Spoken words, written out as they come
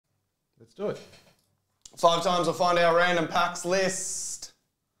Let's do it. 5 times we'll find our random packs list.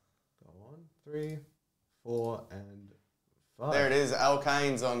 Go on. 3, 4, and 5. There it is. Al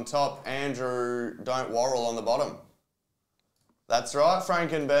Kane's on top. Andrew, don't worrel on the bottom. That's right,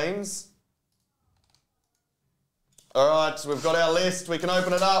 Frankenbeans. All right, we've got our list. We can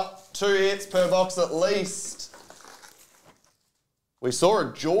open it up. 2 hits per box at least. We saw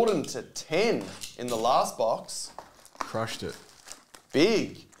a Jordan to 10 in the last box. Crushed it.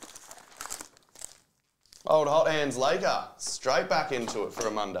 Big. Old Hot Hands Laker. Straight back into it for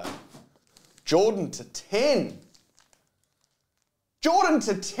a Monday. Jordan to 10. Jordan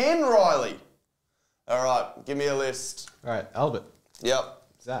to 10, Riley. All right, give me a list. All right, Albert. Yep.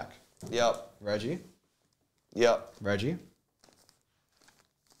 Zach. Yep. Reggie. Yep. Reggie.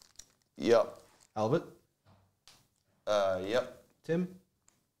 Yep. Albert. Yep. Tim.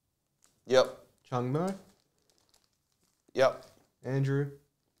 Yep. Chung Mo. Yep. Andrew.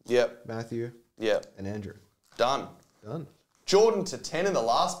 Yep. Matthew. Yep. And Andrew. Done. Done. Jordan to 10 in the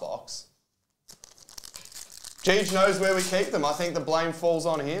last box. Jeej knows where we keep them. I think the blame falls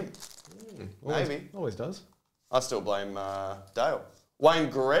on him. Maybe. Always does. I still blame Dale.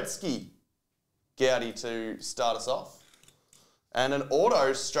 Wayne Gretzky. Gowdy to start us off. And an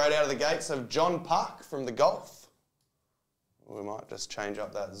auto straight out of the gates of John Puck from the Golf. We might just change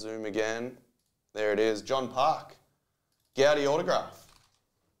up that zoom again. There it is. John Puck. Gowdy autograph.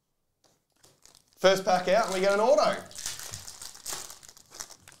 First pack out and we get an auto.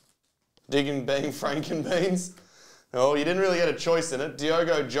 Digging being Frankenbeans. Oh, you didn't really get a choice in it.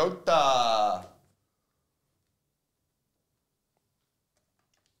 Diogo Jota.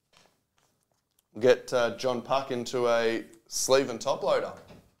 Get John Puck into a sleeve and top loader.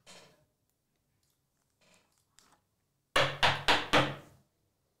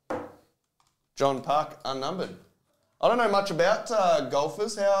 John Puck unnumbered. I don't know much about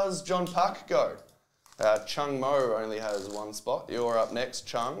golfers. How's John Puck go? Chung Mo only has 1 spot. You're up next,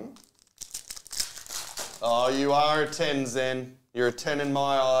 Chung. Oh, you are a 10, Zen. You're a 10 in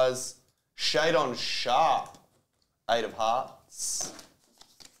my eyes. Shade on sharp. 8 of hearts.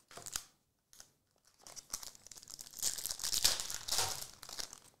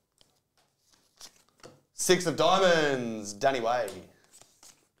 Six of diamonds. Danny Way.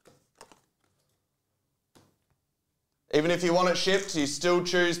 Even if you want it shipped, you still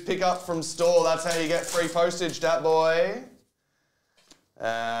choose pick up from store. That's how you get free postage, dat boy.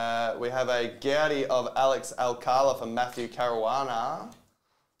 We have a Gowdy of Alex Alcala for Matthew Caruana.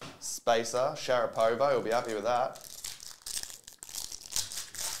 Spacer, Sharapova, will be happy with that.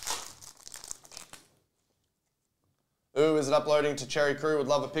 Ooh, is it uploading to Cherry Crew? Would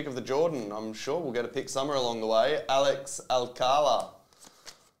love a pic of the Jordan. I'm sure we'll get a pic somewhere along the way. Alex Alcala.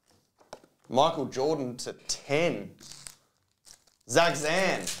 Michael Jordan to 10. Zach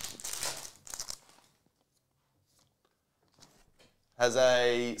Zan. Has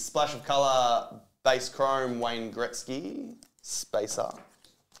a splash of colour, base chrome, Wayne Gretzky. Spacer.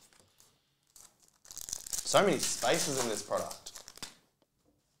 So many spaces in this product.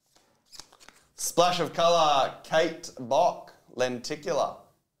 Splash of colour, Kate Bock, lenticular.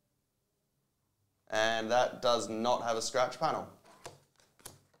 And that does not have a scratch panel.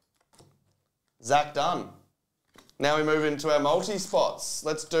 Zach done. Now we move into our multi-spots.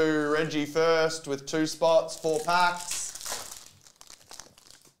 Let's do Reggie first with 2 spots, 4 packs.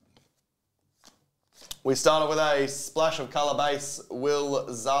 We started with a splash of colour base, Will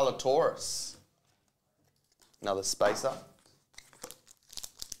Zalatoris. Another spacer.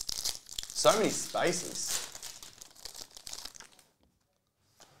 So many spaces.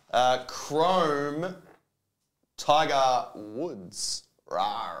 Chrome Tiger Woods.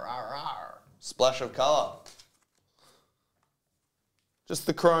 Rawr, rawr, rawr. Splash of colour. Just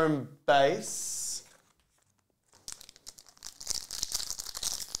the chrome base.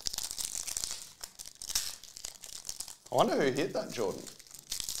 I wonder who hit that Jordan.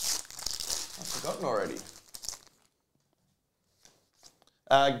 I've forgotten already.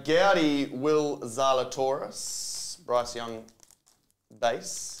 Gowdy Will Zalatoris. Bryce Young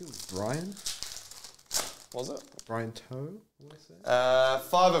base. Brian? Was it? Brian Toe? What was that?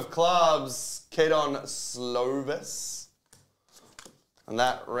 5 of clubs, Kedon Slovis. And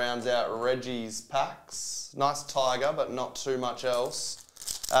that rounds out Reggie's packs. Nice tiger, but not too much else.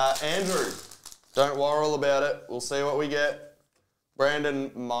 Andrew, don't worry about it. We'll see what we get.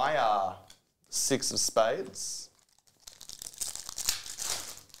 Brandon Meyer, 6 of spades.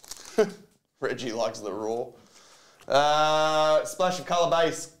 Reggie likes the raw. Splash of colour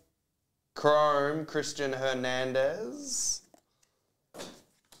base, chrome, Christian Hernandez.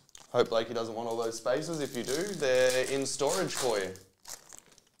 Hope Blakey doesn't want all those spaces. If you do, they're in storage for you.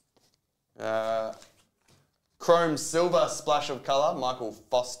 Chrome silver splash of colour, Michael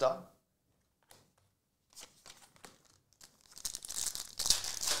Foster.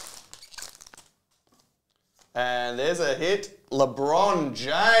 And there's a hit, LeBron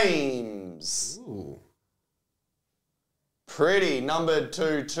James. Ooh. Pretty, numbered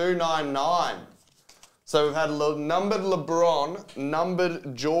to 299. So we've had numbered LeBron,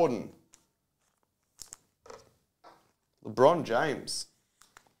 numbered Jordan. LeBron James.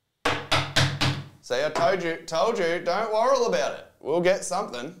 See, I told you, don't worry about it. We'll get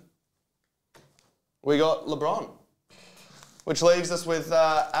something. We got LeBron. Which leaves us with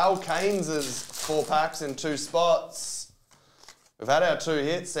Al Keynes's 4 packs in 2 spots. We've had our 2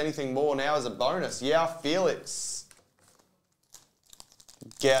 hits. Anything more now is a bonus. Yeah, Felix.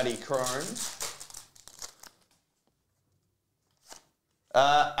 Gaudy Chrome.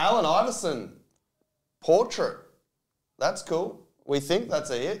 Allen Iverson. Portrait. That's cool. We think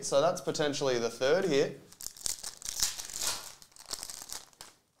that's a hit, so that's potentially the 3rd hit.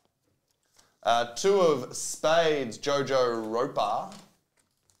 2 of spades, Jojo Roper.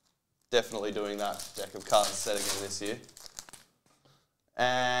 Definitely doing that deck of cards set again this year.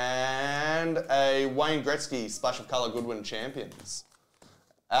 And a Wayne Gretzky Splash of Colour Goodwin Champions.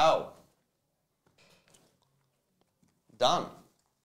 Ow. Done.